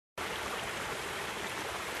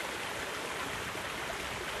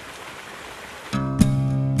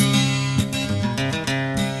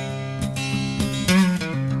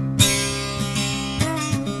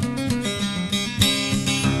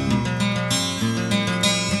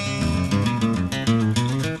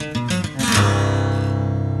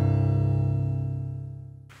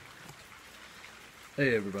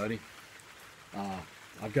everybody.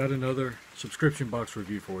 I've got another subscription box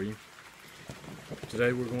review for you.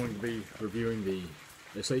 Today we're going to be reviewing the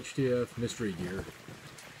SHTF Mystery Gear.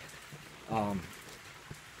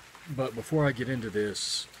 But before I get into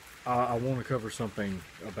this, I want to cover something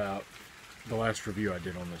about the last review I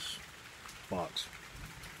did on this box.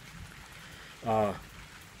 I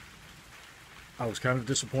was kind of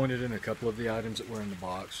disappointed in a couple of the items that were in the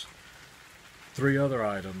box. 3 other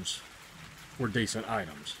items were decent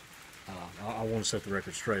items. I want to set the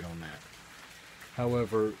record straight on that.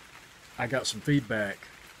 However, I got some feedback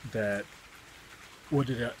that what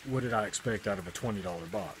did I expect out of a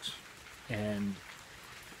 $20 box? And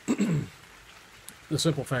the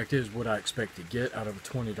simple fact is, what I expect to get out of a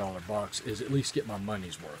 $20 box is at least get my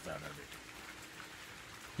money's worth out of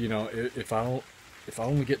it. You know, if I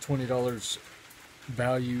only get $20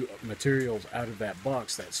 value materials out of that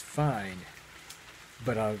box, that's fine.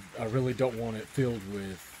 But I really don't want it filled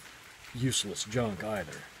with useless junk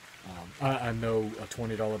either. I know a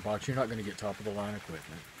 $20 box, you're not going to get top of the line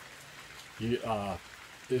equipment.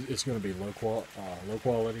 It's going to be low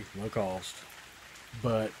quality, low cost.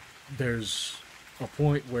 But there's a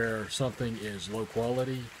point where something is low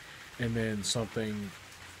quality and then something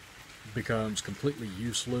becomes completely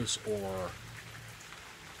useless or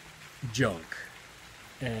junk.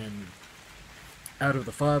 And out of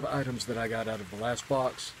the 5 items that I got out of the last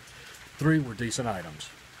box, 3 were decent items.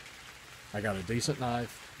 I got a decent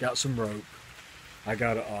knife, got some rope, I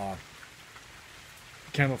got a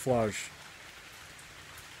camouflage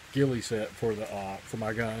ghillie set for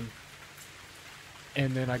my gun,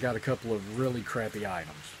 and then I got a couple of really crappy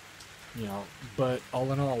items. You know, but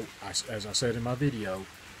all in all, as I said in my video,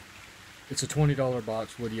 it's a $20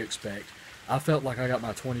 box. What do you expect? I felt like I got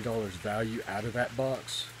my $20 value out of that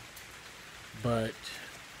box, but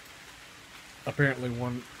apparently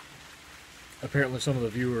some of the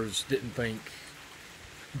viewers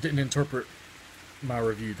didn't interpret my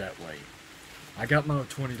review that way. I got my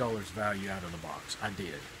 $20 value out of the box. I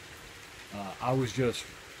did. I was just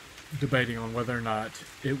debating on whether or not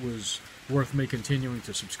it was worth me continuing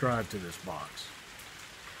to subscribe to this box.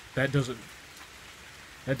 That doesn't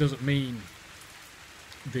mean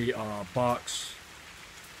the box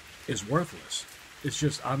is worthless. It's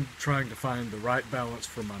just I'm trying to find the right balance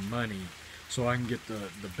for my money so I can get the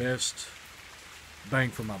best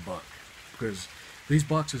bang for my buck, because these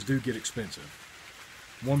boxes do get expensive.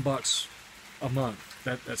 1 box a month,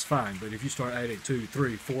 that's fine, but if you start adding 2,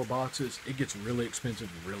 3, 4 boxes, it gets really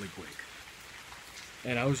expensive really quick.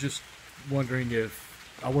 And I was just wondering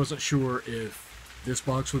I wasn't sure if this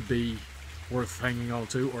box would be worth hanging on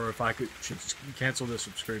to, or if I should cancel this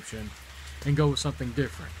subscription and go with something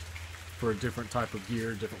different, for a different type of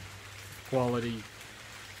gear, different quality,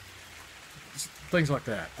 things like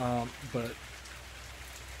that. But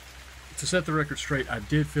to set the record straight, I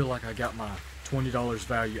did feel like I got my $20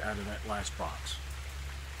 value out of that last box.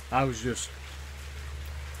 I was just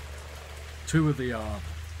two of the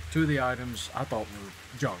items I thought were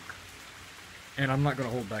junk, and I'm not going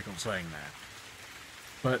to hold back on saying that.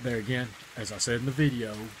 But there again, as I said in the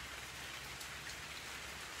video,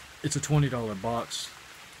 it's a $20 box.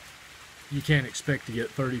 You can't expect to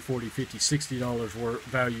get $30, $40, $50, $60 worth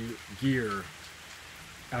value gear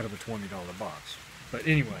out of a $20 box. But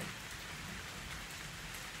anyway,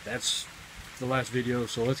 that's the last video,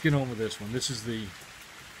 so let's get on with this one. This is the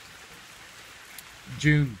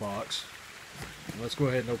June box. Let's go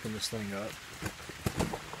ahead and open this thing up.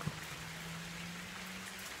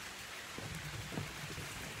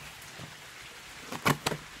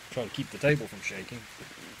 Try to keep the table from shaking.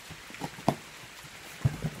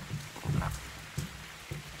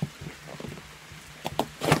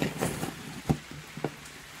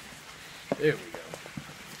 There we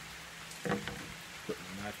go. Put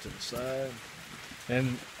the knife to the side.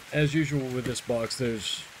 And as usual with this box,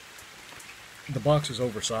 the box is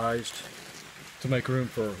oversized to make room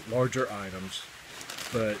for larger items.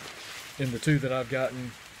 But in the 2 that I've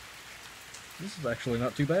gotten, this is actually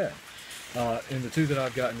not too bad. In the 2 that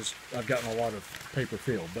I've gotten a lot of paper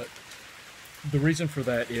fill. But the reason for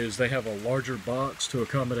that is they have a larger box to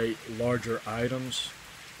accommodate larger items.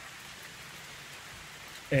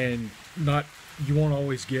 And you won't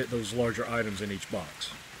always get those larger items in each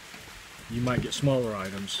box. You might get smaller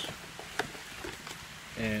items,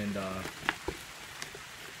 and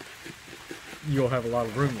you'll have a lot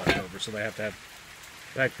of room left over, so they have to have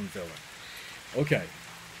vacuum filler. Okay,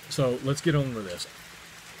 so let's get on with this.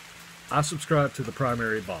 I subscribe to the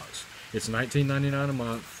primary box. It's $19.99 a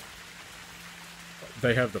month.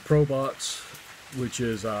 They have the Pro box, which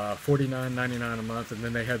is $49.99 a month, and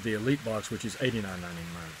then they have the Elite box, which is $89.99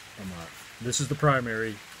 a month. This is the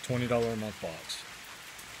primary $20 a month box.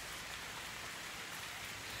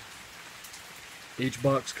 Each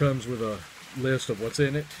box comes with a list of what's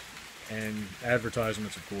in it and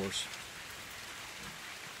advertisements, of course.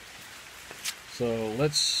 So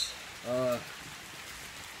let's, the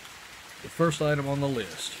first item on the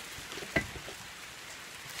list.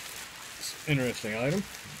 It's an interesting item.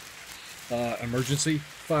 Emergency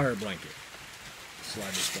fire blanket. Slide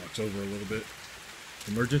this box over a little bit.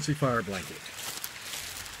 Emergency fire blanket.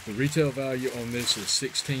 The retail value on this is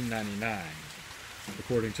 $16.99,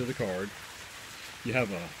 according to the card. You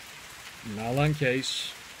have a nylon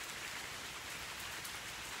case.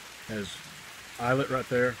 Has eyelet right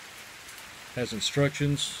there. Has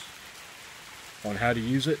instructions on how to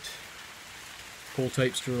use it. Pull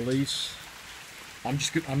tapes to release. I'm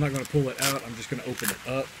not going to pull it out. I'm just going to open it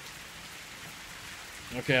up.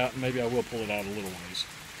 Okay, maybe I will pull it out a little ways.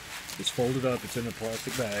 It's folded up. It's in a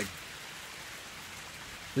plastic bag.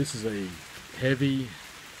 This is a heavy,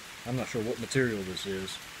 I'm not sure what material this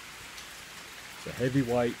is. It's a heavy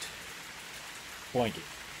white blanket.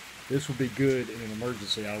 This would be good in an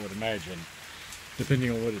emergency, I would imagine, depending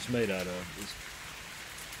on what it's made out of.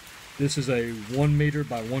 This is a 1 meter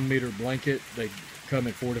by 1 meter blanket. They come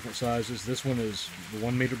in 4 different sizes. This one is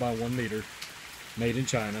 1 meter by 1 meter, made in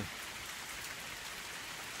China.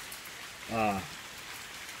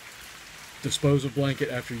 Dispose of blanket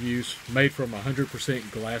after use, made from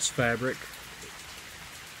 100% glass fabric.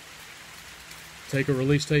 Take a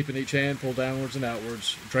release tape in each hand, pull downwards and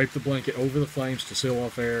outwards, drape the blanket over the flames to seal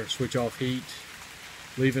off air, switch off heat,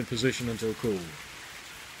 leave in position until cool.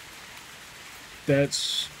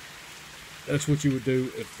 That's what you would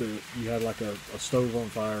do if you had like a stove on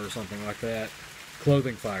fire or something like that.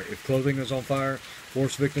 Clothing fire. If clothing is on fire,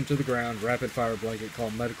 force victim to the ground, rapid fire blanket, call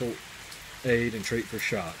medical aid and treat for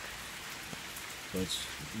shock. So it's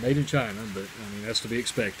made in China, but I mean that's to be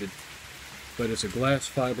expected. But it's a glass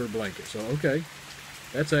fiber blanket. So okay,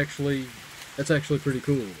 that's actually pretty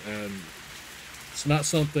cool. And it's not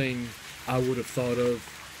something I would have thought of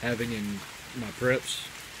having in my preps,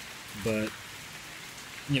 but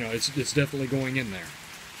you know it's definitely going in there.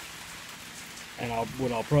 And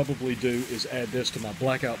what I'll probably do is add this to my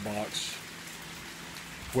blackout box,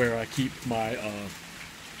 where I keep my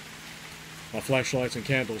my flashlights and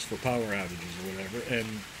candles for power outages or whatever. And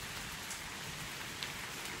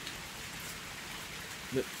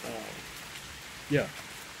yeah,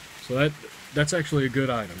 so that's actually a good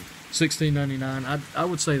item. $16.99. I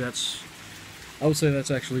would say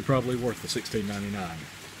that's actually probably worth the $16.99.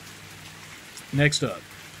 Next up,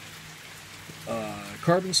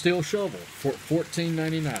 carbon steel shovel for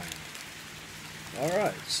 $14.99. All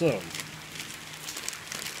right, so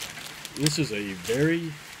this is a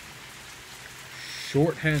very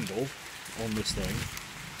short handle on this thing.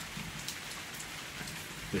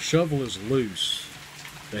 The shovel is loose.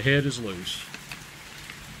 The head is loose.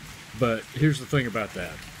 But here's the thing about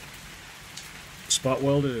that. Spot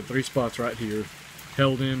welded at 3 spots right here,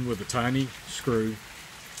 held in with a tiny screw.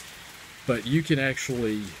 But you can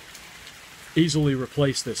actually easily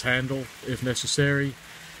replace this handle if necessary.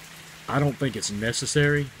 I don't think it's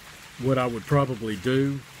necessary. What I would probably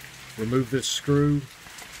do, remove this screw,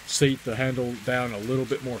 seat the handle down a little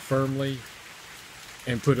bit more firmly,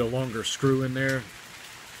 and put a longer screw in there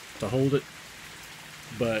to hold it.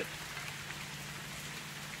 But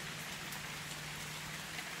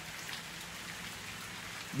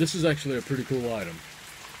this is actually a pretty cool item.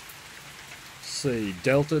 Let's see,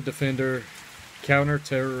 Delta Defender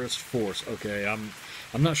Counter-Terrorist Force. Okay, I'm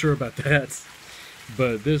not sure about that,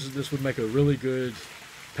 but this would make a really good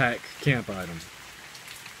pack camp item.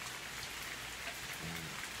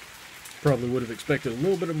 Probably would have expected a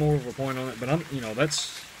little bit more of a point on it, but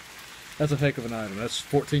that's a heck of an item. That's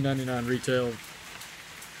 $14.99 retail.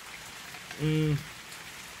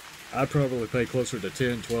 I'd probably pay closer to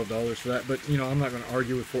 $10, $12 for that, but I'm not going to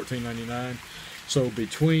argue with $14.99. So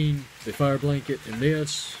between the fire blanket and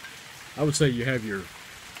this, I would say you have your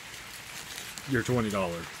 $20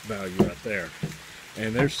 value right there.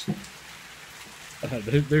 And there's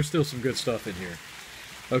still some good stuff in here.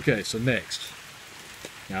 Okay, so next.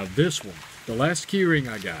 Now this one, the last key ring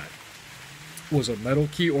I got was a metal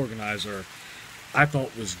key organizer I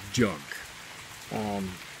thought was junk.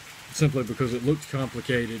 Simply because it looked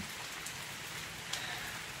complicated.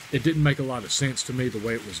 It didn't make a lot of sense to me the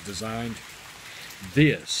way it was designed.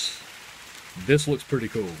 This looks pretty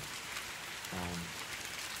cool.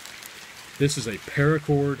 This is a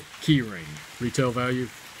paracord key ring. Retail value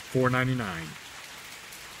 $4.99.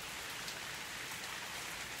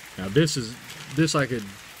 Now this I could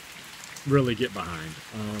really get behind.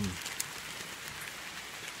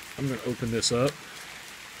 I'm going to open this up,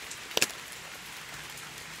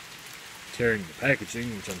 tearing the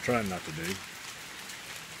packaging, which I'm trying not to do,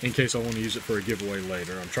 in case I want to use it for a giveaway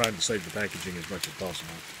later. I'm trying to save the packaging as much as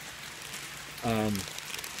possible.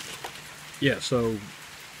 Yeah, so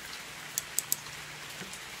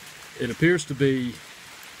it appears to be,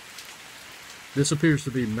 this appears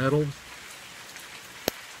to be metal,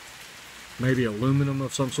 maybe aluminum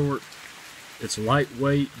of some sort. It's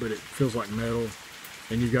lightweight, but it feels like metal.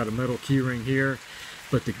 And you've got a metal keyring here.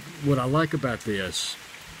 But what I like about this,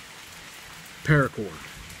 paracord.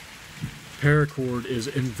 Paracord is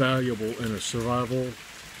invaluable in a survival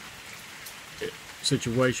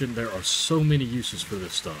situation. There are so many uses for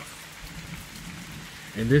this stuff.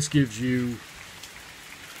 And this gives you,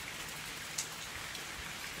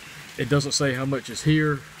 it doesn't say how much is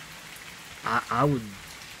here. I would,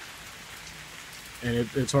 and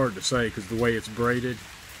it's hard to say because the way it's braided,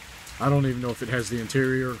 I don't even know if it has the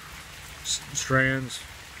interior strands.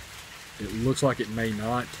 It looks like it may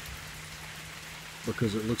not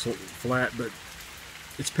because it looks flat, but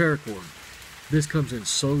it's paracord. This comes in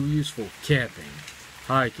so useful camping,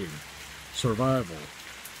 hiking, survival.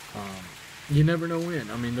 You never know when.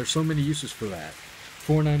 I mean, there's so many uses for that.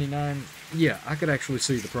 $4.99. Yeah, I could actually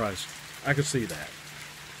see the price. I could see that.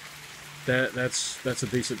 That's a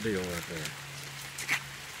decent deal right there.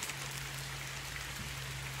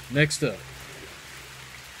 Next up.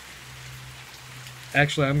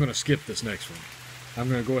 Actually, I'm going to skip this next one. I'm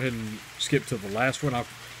going to go ahead and skip to the last one.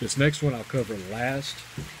 This next one I'll cover last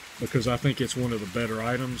because I think it's one of the better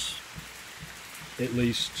items. At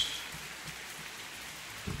least,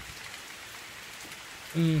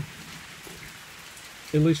 from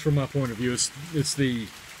my point of view, it's the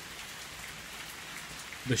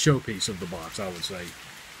showpiece of the box, I would say.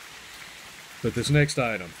 But this next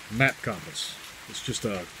item, map compass. It's just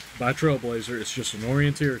by Trailblazer. It's just an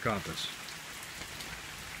orienteer compass.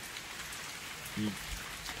 You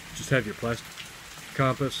just have your plastic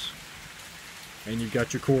compass, and you've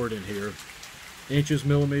got your cord in here. Inches,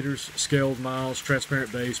 millimeters, scaled miles,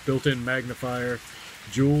 transparent base, built-in magnifier,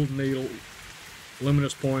 jeweled needle,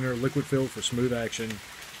 luminous pointer, liquid filled for smooth action.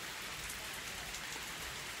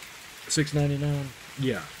 $6.99.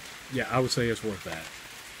 Yeah, I would say it's worth that.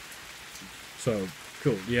 So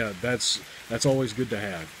cool. Yeah, that's always good to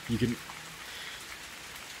have.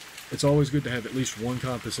 It's always good to have at least one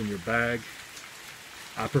compass in your bag.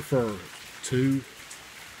 I prefer two.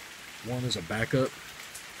 One is a backup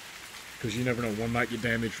because you never know. One might get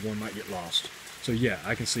damaged, one might get lost. So yeah,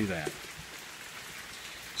 I can see that.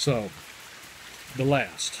 So the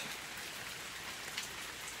last.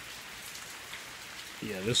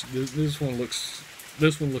 Yeah, this one looks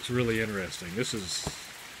really interesting. This is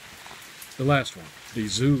the last one. The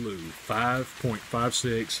Zulu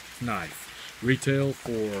 5.56 knife. Retail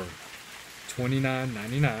for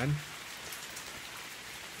 $29.99.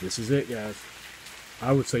 This is it, guys.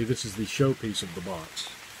 I would say this is the showpiece of the box.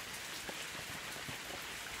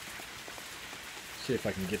 See if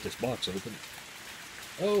I can get this box open.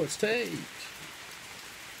 Oh, it's taped.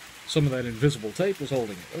 Some of that invisible tape was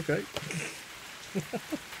holding it. Okay.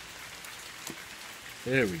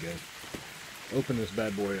 There we go. Open this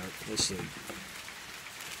bad boy up. Let's see.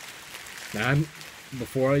 Now,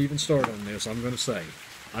 before I even start on this, I'm going to say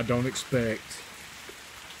I don't expect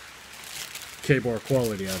K-bar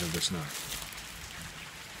quality out of this knife.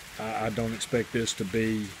 I don't expect this to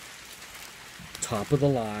be top of the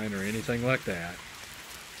line or anything like that.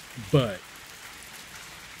 But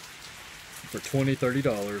for $20,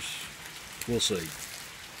 $30, we'll see.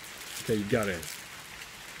 Okay, you've got to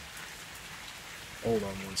hold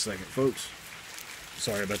on one second, folks.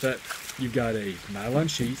 Sorry about that. You've got a nylon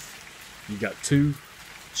sheath. You've got two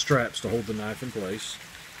straps to hold the knife in place.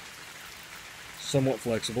 Somewhat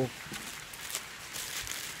flexible.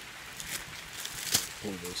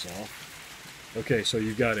 Pull this off. Okay, so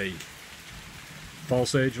you've got a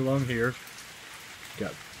false edge along here.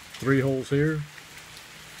 Got 3 holes here.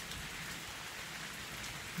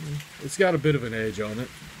 It's got a bit of an edge on it.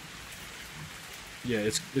 Yeah,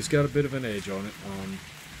 it's got a bit of an edge on it.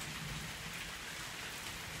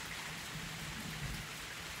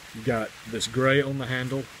 You got this gray on the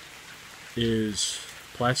handle is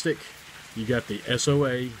plastic. You got the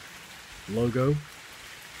SOA logo,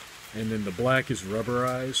 and then the black is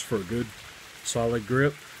rubberized for a good solid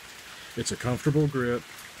grip. It's a comfortable grip.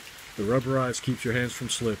 The rubberized keeps your hands from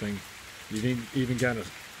slipping. You even got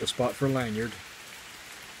a spot for a lanyard.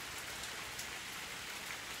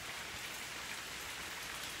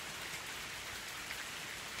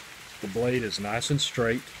 The blade is nice and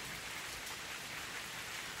straight.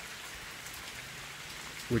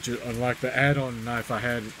 which is unlike the add-on knife I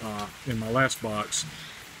had in my last box.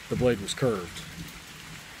 The blade was curved.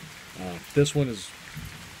 This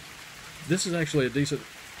is actually a decent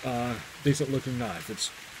looking knife. It's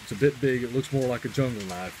a bit big. It looks more like a jungle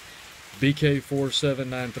knife.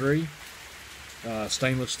 BK4793,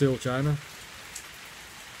 stainless steel china.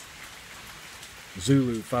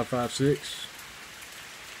 Zulu 556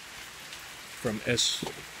 from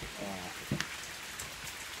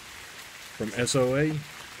SOA.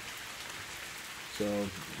 So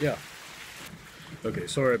yeah. Okay,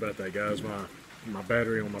 sorry about that, guys. My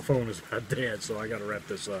battery on my phone is about dead, so I got to wrap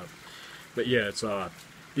this up. But yeah, it's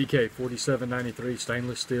BK4793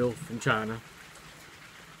 stainless steel from China.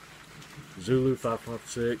 Zulu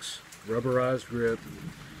 556 rubberized grip.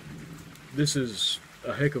 This is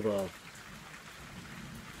a heck of a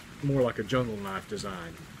more like a jungle knife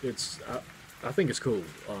design. I think it's cool.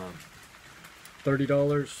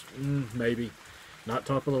 $30, maybe. Not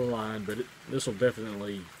top of the line, but this will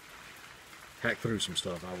definitely hack through some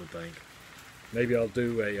stuff, I would think. Maybe I'll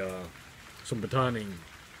do some batoning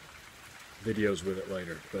videos with it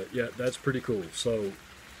later. But yeah, that's pretty cool. So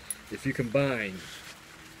if you combine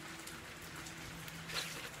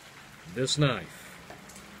this knife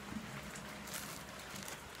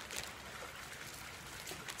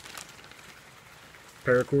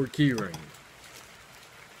paracord keyring,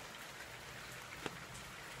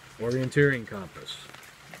 orienteering compass,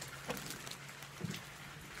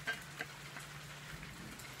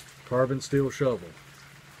 carbon steel shovel,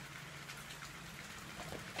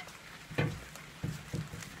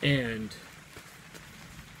 and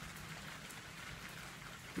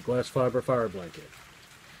the glass fiber fire blanket,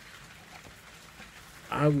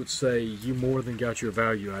 I would say you more than got your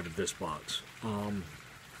value out of this box.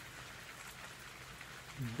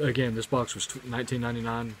 Again, this box was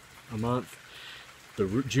 $19.99 a month.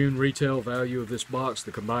 The June retail value of this box,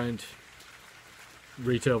 the combined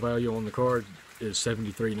retail value on the card, is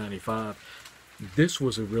 $73.95. This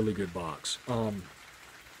was a really good box. I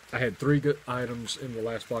had 3 good items in the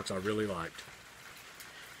last box I really liked.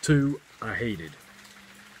 2 I hated.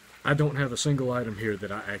 I don't have a single item here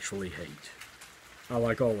that I actually hate. I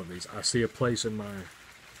like all of these. I see a place in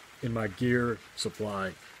my gear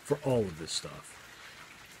supply for all of this stuff.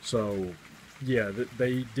 So yeah,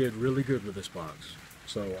 they did really good with this box.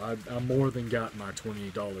 So I more than got my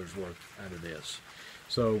 $20 worth out of this.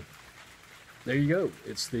 So there you go.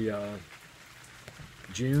 It's the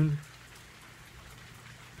June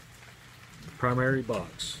primary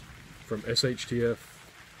box from SHTF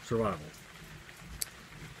Survival.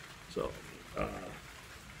 So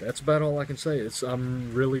that's about all I can say.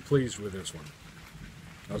 I'm really pleased with this one.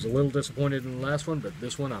 I was a little disappointed in the last one, but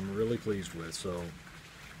this one I'm really pleased with. So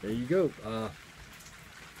there you go.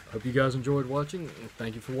 Hope you guys enjoyed watching, and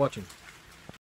thank you for watching.